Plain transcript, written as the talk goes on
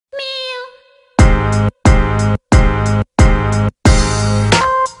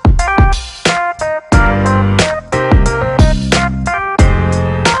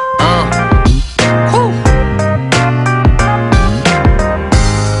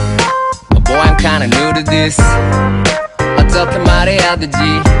kinda new to this. 어떻게 말해야 되지?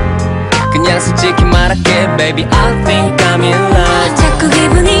 그냥 솔직히 말할게 baby I think I'm in love. 자꾸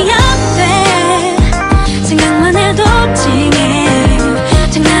기분이 업돼 생각만 해도 찡해.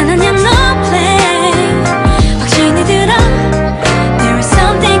 장난 아니야 no play. 확신이 들어 There is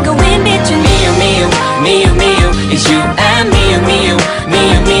something going between me and me. Me and me, it's you and me and me,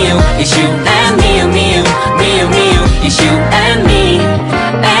 me and me, it's you and me and me, me and me, it's you and me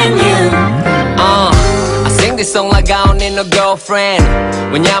and you. I sing this song like I don't need no girlfriend.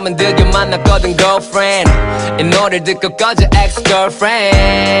 왜냐면 드디어 만났거든 girlfriend. 이 노래를 듣고 꺼져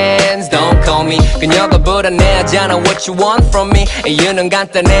ex-girlfriends. Don't call me 그녀가 불안해하잖아 what you want from me. 이유는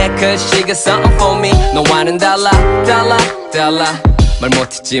간단해 cause she got something for me. 너와는 달라 달라 달라 말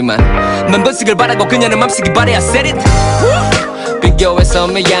못했지만 넌 번식을 바라고 그녀는 맘쓰기 바래 I said it. 비교해서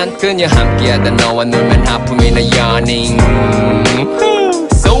미안 그녀 함께하다 너와 놀면 하품이나 yawning.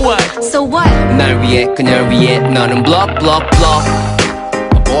 So what? So what? 날 위해 그녀를 위해 너는 block block block.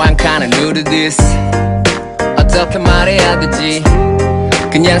 Boy I'm kinda new to this. 어떻게 말해야 되지?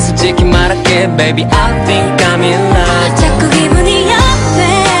 그냥 솔직히 말할게 baby I think I'm in love. 자꾸 기분이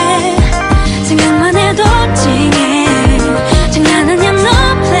업돼 생각만 해도 찡해. 장난 아니야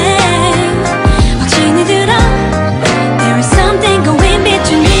no play. 확신이 들어 There is something going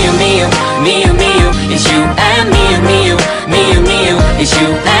between me and me. Me and me, it's you and me and me, me and me, it's you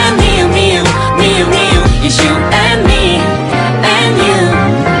and me and me, me and me, it's you and me and you.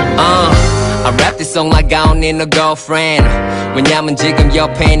 I rap this song like I don't need no girlfriend. 왜냐면 지금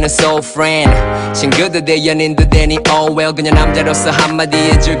옆에 있는 soul friend. 친구들 대 연인들 되니 oh well 그냥 남자로서 한마디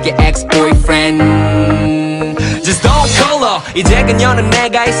해줄게 ex-boyfriend. Just don't call her. 이제 그녀는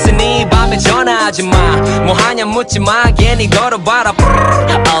내가 있으니 밤에 전화하지 마. 뭐하냐 묻지 마. 괜히 걸어봐라.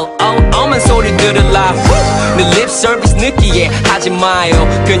 엄한 소리 들을라. 내 lip service 느끼해 하지 마요.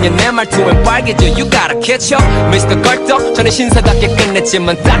 그녀 내 말투엔 빨개져. You gotta catch up. Mr. 걸떡 전에 신사답게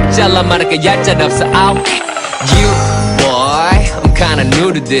끝냈지만 딱 잘라 말할게 얄짤 없어. Out. You boy, I'm kinda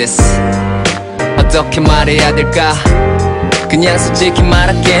new to this. 어떻게 말해야 될까? 그냥 솔직히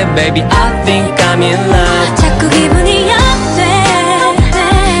말할게 baby I think I'm in love. 자꾸 기분이 업돼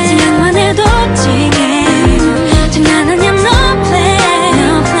생각만 해도 찡해. 장난 아니야 no play.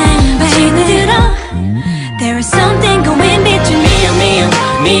 No play. 확신이 들어 There is something going between me and me.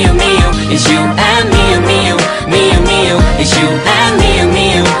 Me and me, it's you and me and me, me and me, it's you and me and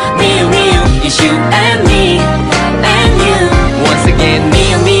me, me and me, it's you and me and you. Once again,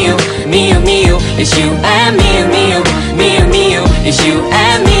 me and me, me and me, it's you and me and me, me and me, it's you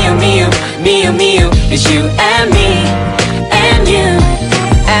and me and me, me and me, it's you and me and you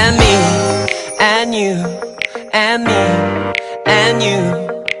and me and you and me and you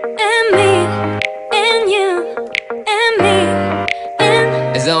and me and you and me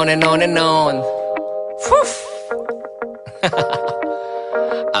and It's on and on and on. Whew.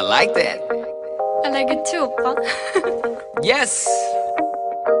 I like that. I like it too, 오빠. Yes,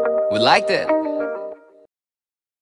 we like that.